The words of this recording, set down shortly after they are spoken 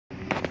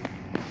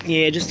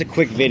Yeah, just a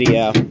quick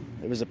video.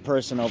 There was a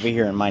person over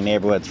here in my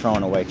neighborhood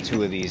throwing away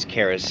 2 of these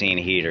kerosene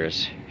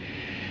heaters.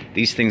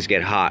 These things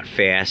get hot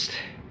fast,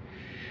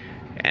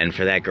 and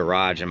for that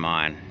garage of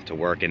mine to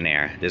work in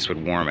there, this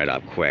would warm it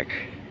up quick.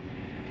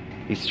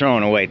 He's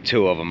throwing away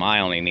 2 of them. I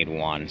only need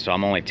 1, so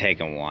I'm only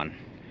taking 1.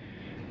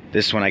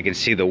 This one I can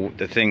see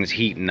the thing's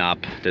heating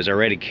up. There's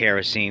already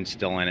kerosene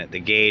still in it.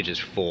 The gauge is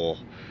full.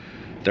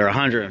 They're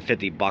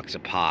 150 bucks a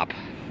pop.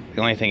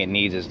 The only thing it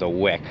needs is the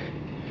wick.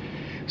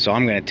 So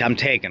I'm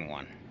taking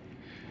one.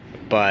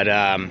 But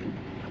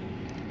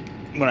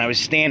when I was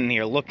standing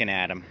here looking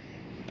at him,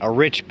 a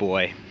rich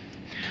boy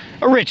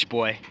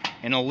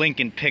in a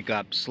Lincoln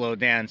pickup slowed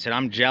down and said,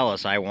 "I'm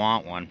jealous, I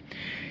want one."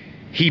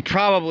 He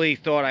probably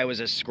thought I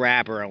was a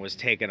scrapper and was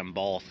taking them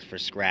both for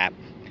scrap.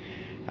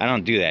 I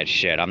don't do that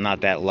shit. I'm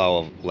not that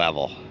low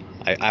level.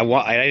 I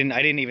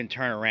didn't even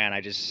turn around.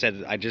 I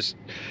just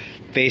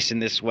facing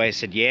this way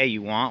said, "Yeah,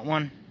 you want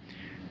one?"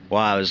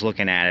 While I was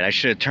looking at it, I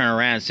should have turned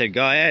around and said,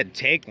 "Go ahead,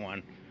 take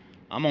one.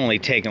 I'm only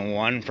taking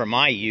one for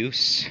my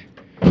use."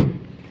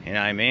 You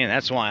know what I mean?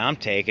 That's why I'm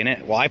taking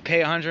it. Why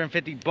pay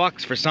 150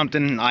 bucks for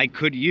something I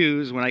could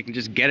use when I can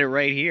just get it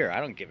right here?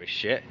 I don't give a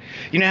shit.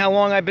 You know how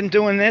long I've been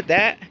doing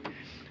that?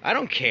 I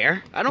don't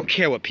care. I don't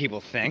care what people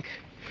think.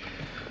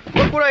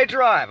 Look what I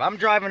drive. I'm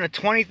driving a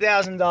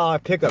 $20,000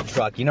 pickup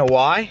truck. You know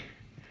why?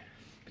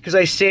 Because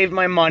I saved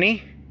my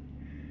money.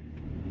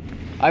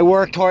 I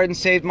worked hard and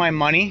saved my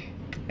money.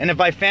 And if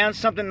I found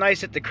something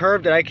nice at the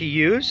curb that I could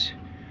use,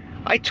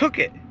 I took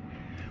it.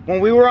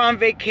 When we were on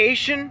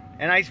vacation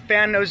and I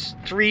found those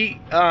 3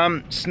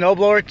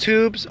 snowblower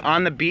tubes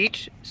on the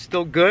beach,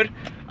 still good,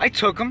 I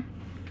took them.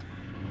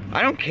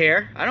 I don't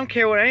care. I don't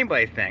care what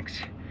anybody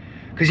thinks.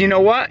 Because you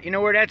know what? You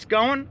know where that's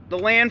going? The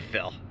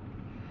landfill.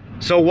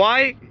 So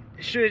why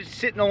should it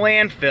sit in the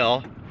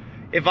landfill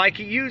if I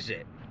could use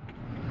it?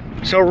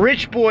 So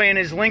Rich Boy in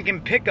his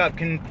Lincoln pickup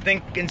can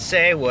think and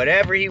say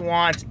whatever he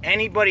wants.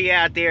 Anybody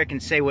out there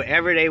can say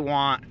whatever they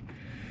want.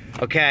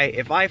 Okay,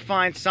 if I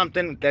find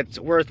something that's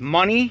worth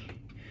money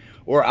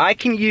or I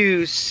can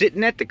use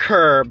sitting at the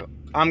curb,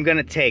 I'm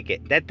gonna take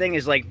it. That thing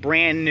is like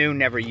brand new,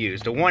 never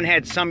used. The one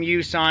had some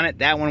use on it.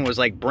 That one was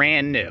like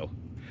brand new.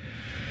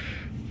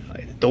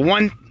 The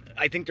one,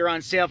 I think they're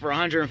on sale for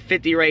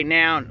 150 right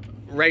now.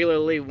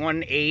 Regularly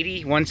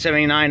 180,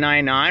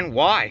 179.99.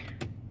 Why?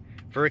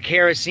 For a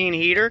kerosene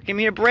heater? Give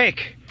me a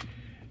break.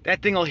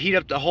 That thing will heat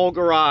up the whole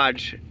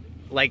garage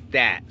like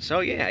that.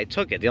 So yeah, I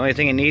took it. The only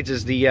thing it needs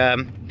is the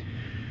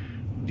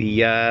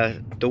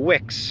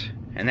wicks,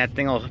 and that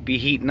thing will be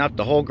heating up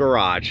the whole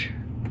garage.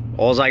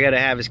 All I gotta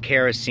have is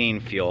kerosene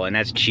fuel, and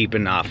that's cheap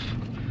enough.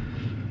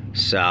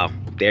 So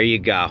there you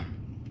go.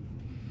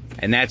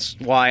 And that's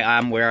why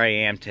I'm where I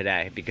am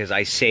today, because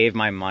I save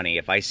my money.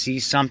 If I see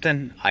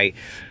something, I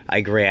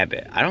grab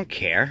it. I don't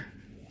care.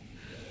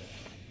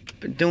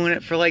 Been doing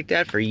it for like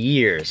that for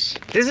years.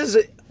 This is,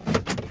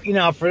 you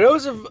know, for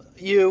those of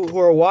you who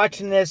are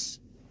watching this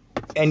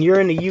and you're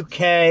in the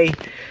UK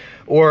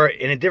or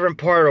in a different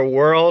part of the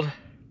world,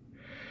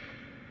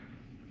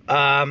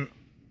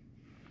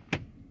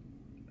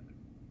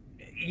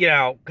 you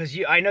know, because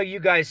I know you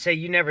guys say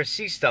you never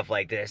see stuff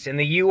like this. In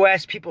the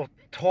US, people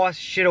toss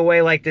shit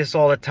away like this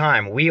all the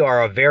time. We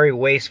are a very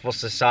wasteful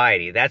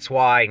society. That's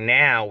why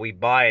now we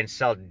buy and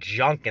sell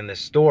junk in the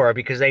store,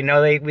 because they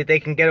know they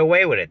can get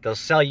away with it. They'll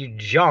sell you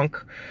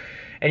junk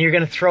and you're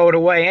going to throw it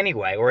away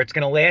anyway, or it's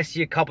going to last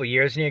you a couple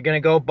years and you're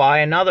going to go buy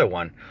another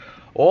one.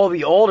 All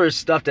the older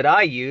stuff that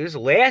I use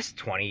lasts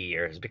 20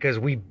 years because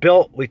we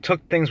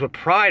took things with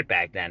pride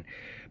back then.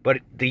 But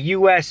the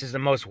US is the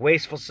most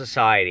wasteful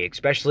society,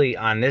 especially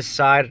on this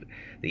side,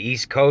 the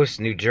East Coast,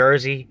 New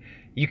Jersey.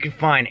 You can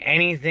find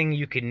anything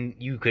you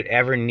could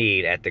ever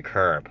need at the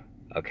curb,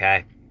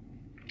 okay?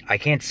 I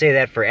can't say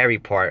that for every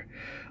part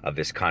of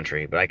this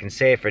country, but I can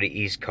say it for the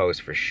East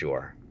Coast for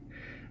sure.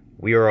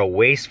 We are a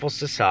wasteful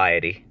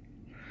society,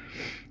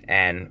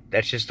 and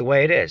that's just the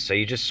way it is. So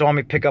you just saw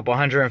me pick up a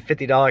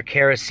 $150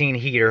 kerosene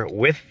heater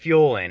with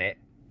fuel in it,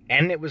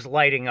 and it was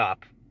lighting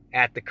up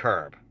at the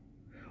curb.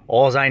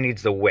 All I need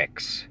is the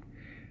wicks.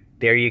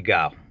 There you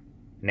go.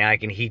 Now I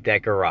can heat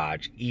that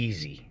garage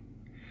easy.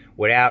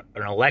 Without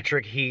an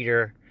electric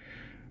heater.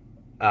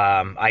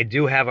 I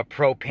do have a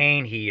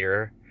propane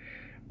heater,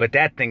 but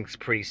that thing's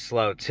pretty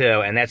slow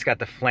too, and that's got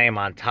the flame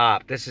on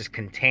top. This is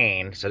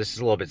contained, so this is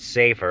a little bit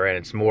safer, and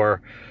it's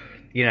more,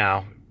 you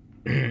know,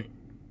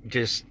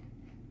 just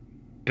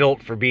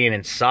built for being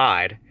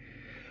inside.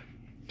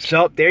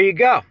 So there you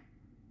go.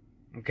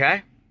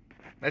 Okay?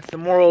 That's the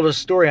moral of the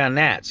story on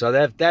that. So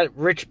that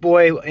rich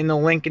boy in the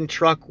Lincoln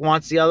truck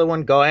wants the other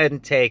one, go ahead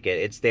and take it.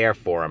 It's there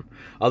for him.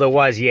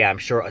 Otherwise, yeah, I'm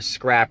sure a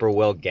scrapper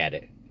will get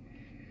it.